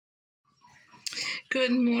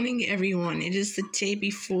Good morning, everyone. It is the day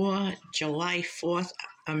before July 4th,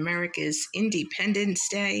 America's Independence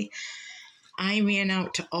Day. I ran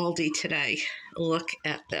out to Aldi today. Look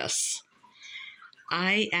at this.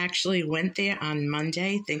 I actually went there on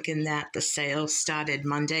Monday thinking that the sales started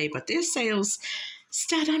Monday, but their sales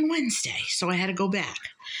start on Wednesday, so I had to go back.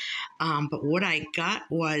 But what I got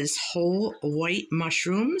was whole white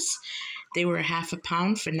mushrooms. They were half a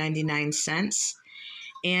pound for 99 cents.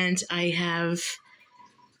 And I have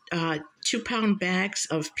 2-pound bags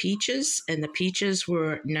of peaches, and the peaches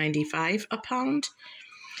were 95 a pound.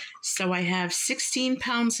 So I have 16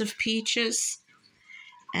 pounds of peaches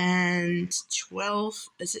and 12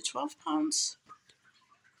 pounds?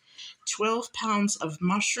 12 pounds of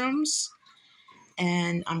mushrooms,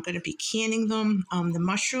 and I'm going to be canning them. The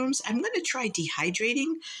mushrooms, I'm going to try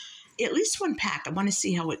dehydrating at least one pack. I want to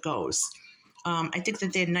see how it goes. I think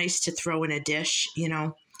that they're nice to throw in a dish,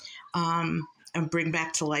 and bring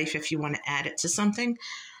back to life if you want to add it to something.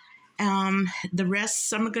 The rest,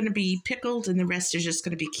 some are going to be pickled and the rest are just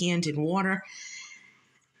going to be canned in water.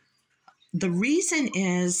 The reason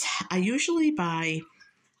is I usually buy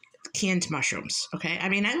canned mushrooms, okay? I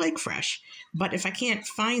mean, I like fresh, but if I can't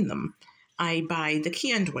find them, I buy the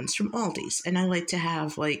canned ones from Aldi's, and I like to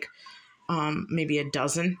have maybe a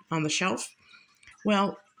dozen on the shelf.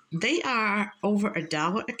 Well, they are over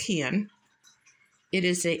 $1 a can. It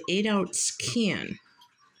is a 8-ounce can.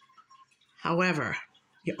 However,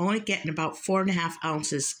 you're only getting about 4.5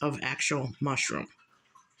 ounces of actual mushroom.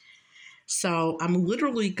 So I'm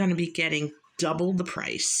literally going to be getting double the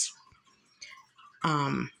price.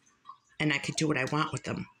 And I could do what I want with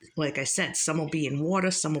them. Like I said, some will be in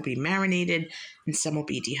water, some will be marinated, and some will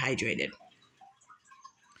be dehydrated.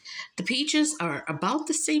 The peaches are about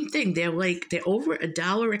the same thing. They're over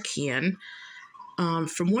 $1 a can.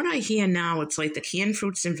 From what I hear now, it's like the canned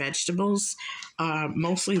fruits and vegetables are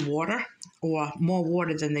mostly water, or more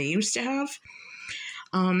water than they used to have.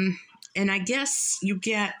 And I guess you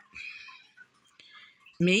get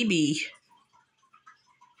maybe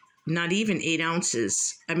not even 8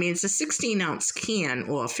 ounces. I mean, it's a 16-ounce can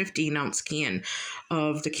or a 15-ounce can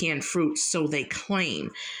of the canned fruits, so they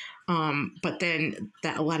claim. But then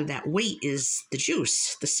a lot of that weight is the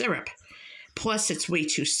juice, the syrup. Plus, it's way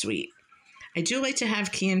too sweet. I do like to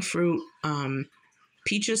have canned fruit.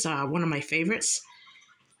 Peaches are one of my favorites.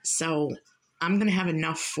 So I'm going to have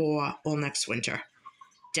enough for all next winter.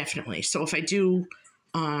 Definitely. So if I do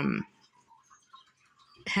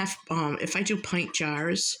if I do pint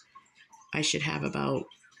jars, I should have about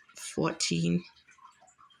 12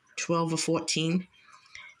 or 14.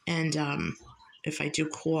 And if I do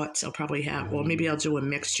quarts, I'll probably have, or maybe I'll do a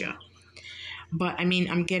mixture. But, I mean,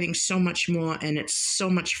 I'm getting so much more, and it's so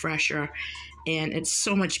much fresher, and it's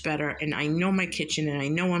so much better. And I know my kitchen, and I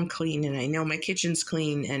know I'm clean, and I know my kitchen's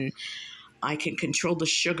clean, and I can control the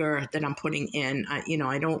sugar that I'm putting in. I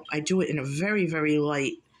do it in a very, very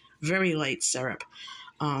light syrup.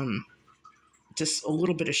 Just a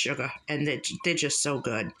little bit of sugar, and they're just so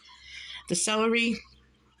good. The celery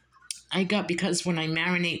I got, because when I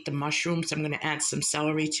marinate the mushrooms, I'm going to add some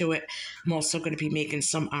celery to it. I'm also going to be making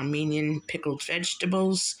some Armenian pickled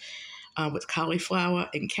vegetables with cauliflower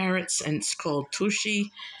and carrots, and it's called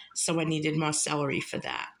tushi, so I needed more celery for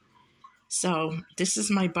that. So this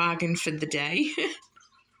is my bargain for the day.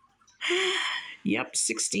 Yep,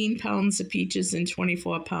 16 pounds of peaches and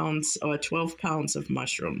 24 pounds or 12 pounds of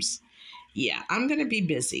mushrooms. Yeah, I'm going to be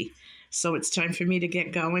busy. So it's time for me to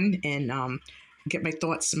get going and get my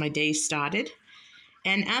thoughts and my day started.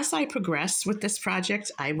 And as I progress with this project,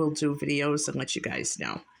 I will do videos and let you guys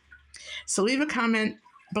know. So leave a comment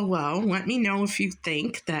below. Let me know if you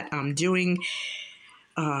think that I'm doing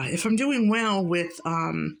well with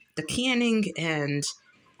the canning and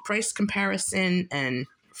price comparison and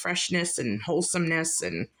freshness and wholesomeness.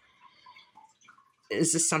 And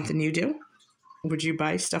is this something you do? Would you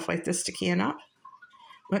buy stuff like this to can up?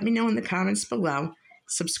 Let me know in the comments below.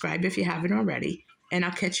 Subscribe if you haven't already, and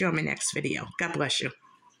I'll catch you on my next video. God bless you.